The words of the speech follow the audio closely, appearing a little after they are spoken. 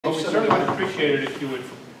appreciate it if you would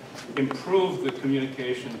improve the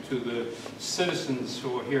communication to the citizens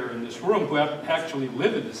who are here in this room, who actually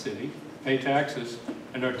live in the city, pay taxes,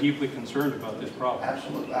 and are deeply concerned about this problem.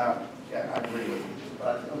 Absolutely. Yeah, I agree with you.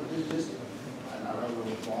 But and I know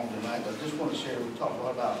we're long tonight, but I just want to share, we talked a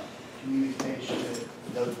lot about communication,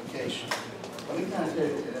 notification. Let me kind of tell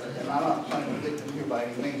you, and I'm not playing a victim here by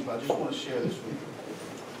any means, but I just want to share this with you.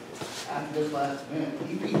 After this last event,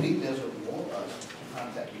 EPD doesn't want us to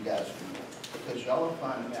contact you guys because y'all are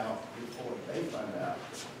finding out before they find out.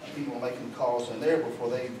 And people are making calls in there before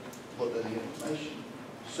they look at the information.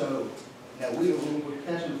 So now we're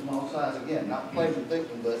catching from all sides again, not playing the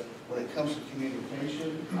victim, but when it comes to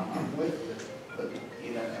communication, I'm with it. But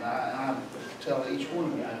you know, and I tell each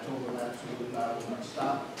one of you, I told them absolutely not. I'm going to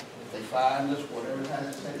stop. If they find us, whatever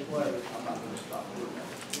has to take place, I'm not going to stop doing that.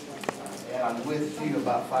 And I'm with you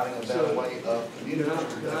about finding a better way of communicating.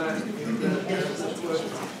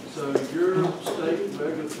 So your state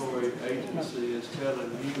regulatory agency is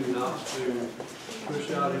telling you not to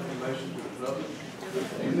push out information to the public?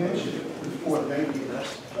 You mentioned it before, maybe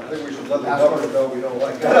that's. I think we should let the government know we don't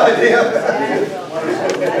like that idea.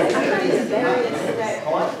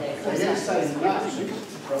 They didn't say not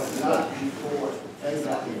before, they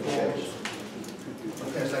not before,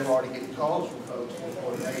 because they've already getting calls from folks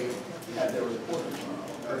before they had their report.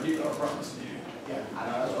 I promise you. Yeah, I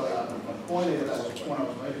know, that's what my point is, that's the point I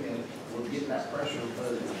was making, we're getting that pressure,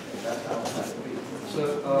 but that's how it has to be. So,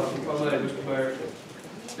 if I may, Mr. Mayor,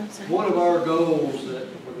 one of our goals that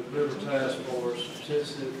for the River Task Force,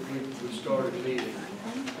 since we started meeting,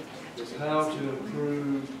 is how to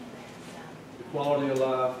improve the quality of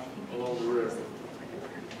life along the river.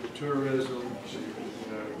 The tourism,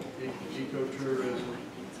 you know, ecotourism,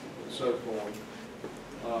 and so forth.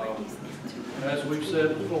 As we've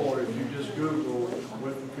said before, if you just Google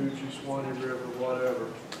Withlacoochee, Swanee River, whatever,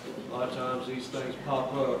 a lot of times these things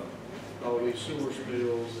pop up, all these sewer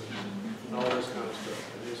spills and all this kind of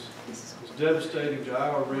stuff. And it's devastating to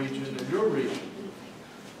our region and your region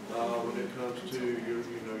when it comes to your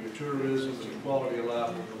tourism and the quality of life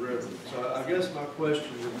on the river. So I guess my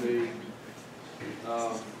question would be,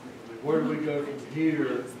 where do we go from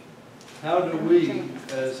here? How do we,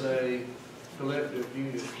 as a collective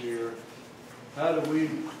unit here, how do we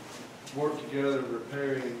work together in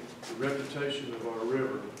repairing the reputation of our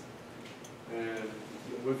river? And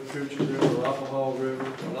Withlacoochee River, Alcohol River,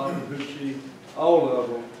 Withlacoochee, all of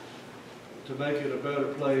them, to make it a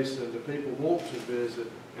better place and the people want to visit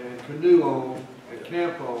and canoe on and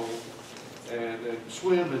camp on and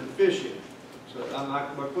swim and fishing. So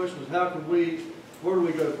my question is, where do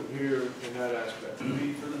we go from here in that aspect?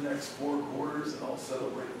 Meet for the next 4 quarters and I'll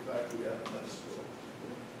celebrate the fact that we have another school.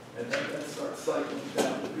 And then that starts cycling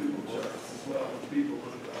down the Google charts as well. People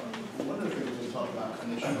one of the things we talked about,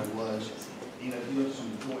 Commissioner, was, you know, you look at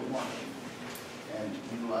some joint marketing and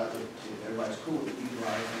utilize it, if everybody's cool with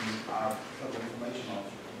utilizing our public information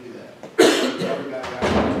officer to do that. We never got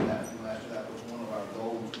around to that, and that was one of our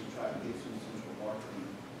goals. We tried to get some central marketing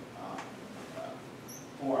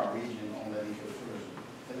for our region on that ecotourism.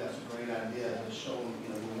 I think that's a great idea, it's showing,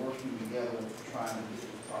 you know, we're working together trying to get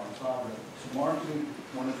this problem solved. So marketing,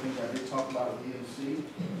 one of the things I did talk about with DMC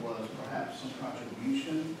was perhaps some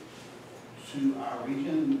contribution to our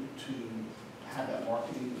region to have that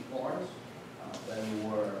marketing for us. They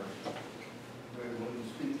were very willing to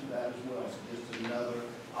speak to that as well. So just another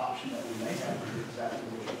option that we may have to do exactly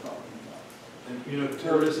what you're talking about. And you know,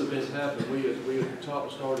 before this event happened, we had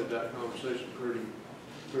started that conversation pretty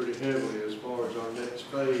heavily as far as our next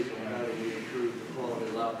phase on how do we improve the quality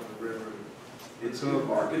of life on the river. it's a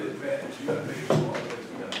market advantage. You got big waterways,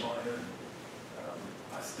 we got minor.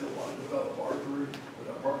 I still want to develop our group with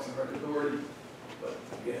our Parks and Rec Authority, but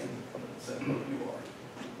again, same what you are.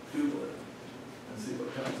 Google it and see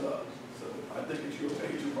what comes up. So I think it's your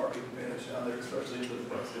major market advantage down there, especially in the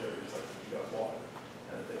depressed areas. I think you got water,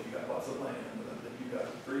 and I think you got lots of land, and I think you got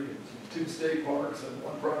 2 state parks and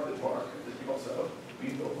 1 private park. I think you also have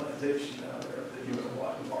Beanville Plantation down there. I think you have a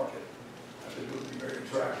wide market. I think it would be very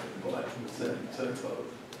attractive to go out to the center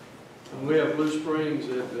both. And we have Blue Springs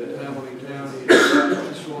at Hamilton County,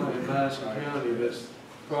 Swanee and Madison County. That's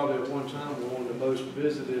probably at one time one of the most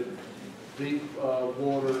visited deep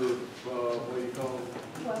water, what do you call them?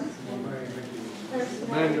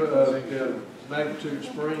 Magnitude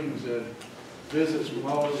Springs, and visits from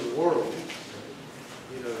all over the world.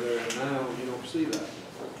 You know, there now you don't see that.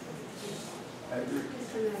 I agree.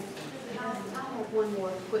 I have one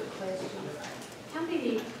more quick question. How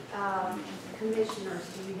many commissioners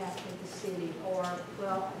do you have for the city? Or,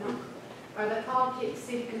 well, are they called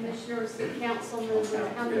city commissioners, city councilmen, or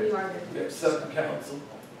how many are there? We have 7 council,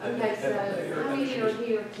 Okay, so how many are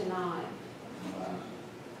here tonight?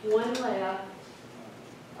 One left.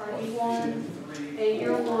 Are you one? And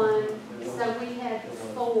you're one, so we have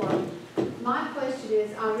 4. My question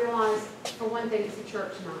is, I realize, for one thing, it's a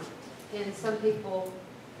church night, and some people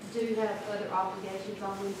do have other obligations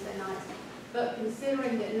on Wednesday nights. But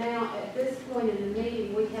considering that now, at this point in the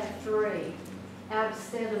meeting, we have 3 out of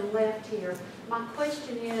 7 left here, my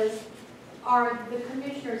question is, are the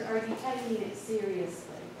commissioners, are you taking it seriously?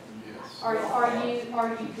 Yes. Are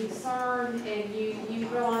you concerned, and you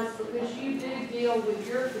realize, because you do deal with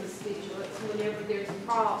your constituents whenever there's a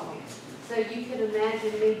problem. So you can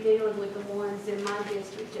imagine me dealing with the ones in my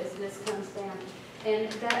district as this comes down.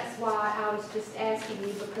 And that's why I was just asking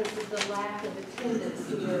you, because of the lack of attendance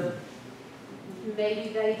here. Maybe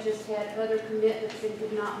they just had other commitments and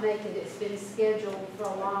could not make it. It's been scheduled for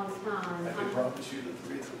a long time. I can promise you the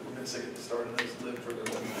 3 that we're missing at the start of this live for their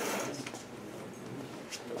Wednesday nights.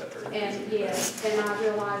 And yes, and I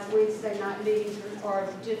realize Wednesday night meetings are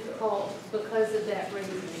difficult because of that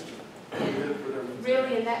reason. And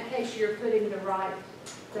really, in that case, you're putting the right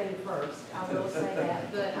thing first. I will say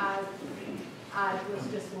that, but I was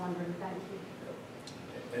just wondering. Thank you.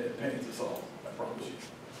 And it pains us all, I promise you.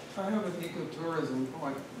 I have an ecotourism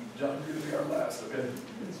point. John, you're gonna be our last, okay?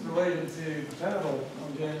 It's related to the panel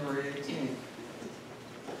on January 18th.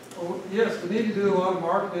 Well, yes, we need to do a lot of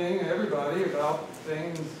marketing, everybody, about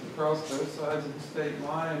things across both sides of the state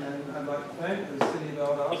line, and I'd like to thank the city of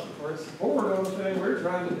Valdosta for its support on the thing we're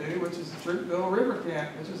trying to do, which is the Troopville River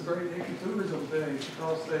Camp, which is a great ecotourism thing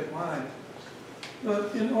across state line.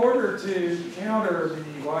 But in order to counter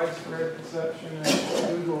the widespread perception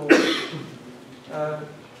and Google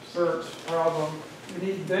search problem, we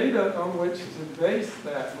need data on which to base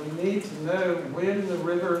that. We need to know when the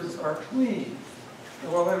rivers are clean.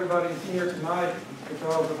 And while everybody's here tonight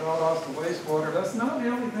because of Valdosta wastewater, that's not the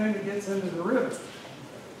only thing that gets into the river.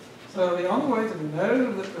 So the only way to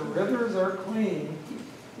know that the rivers are clean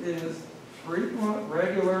is frequent,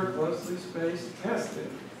 regular, closely spaced testing.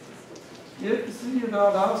 If the city of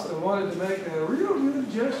Valdosta wanted to make a real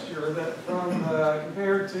good gesture that from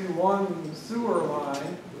compared to one sewer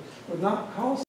line would not cost